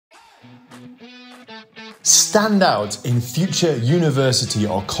Stand out in future university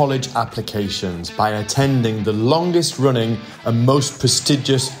or college applications by attending the longest running and most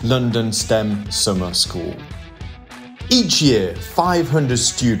prestigious London STEM summer school. Each year, 500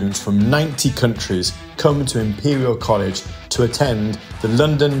 students from 90 countries come to Imperial College to attend the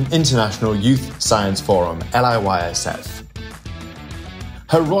London International Youth Science Forum, LIYSF.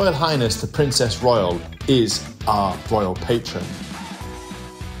 Her Royal Highness the Princess Royal is our royal patron.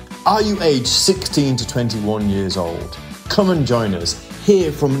 Are you aged 16 to 21 years old? Come and join us.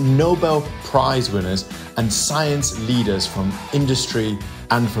 Hear from Nobel Prize winners and science leaders from industry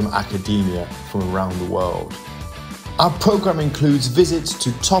and from academia from around the world. Our programme includes visits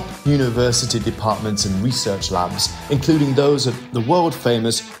to top university departments and research labs, including those at the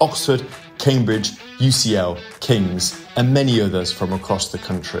world-famous Oxford, Cambridge, UCL, King's, and many others from across the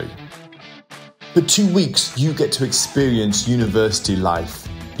country. For 2 weeks, you get to experience university life.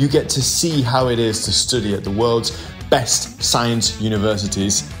 You get to see how it is to study at the world's best science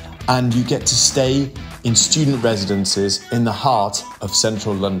universities, and you get to stay in student residences in the heart of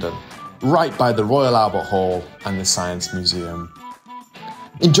central London, right by the Royal Albert Hall and the Science Museum.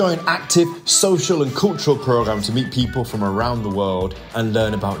 Enjoy an active social and cultural programme to meet people from around the world and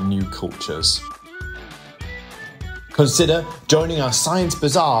learn about new cultures. Consider joining our Science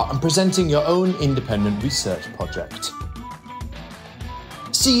Bazaar and presenting your own independent research project.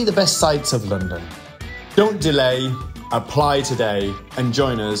 See the best sights of London. Don't delay, apply today and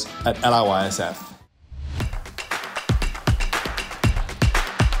join us at LIYSF.